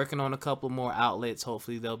 We're working on a couple more outlets.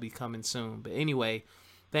 Hopefully they'll be coming soon. But anyway,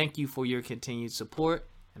 thank you for your continued support,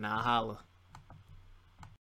 and I'll holla.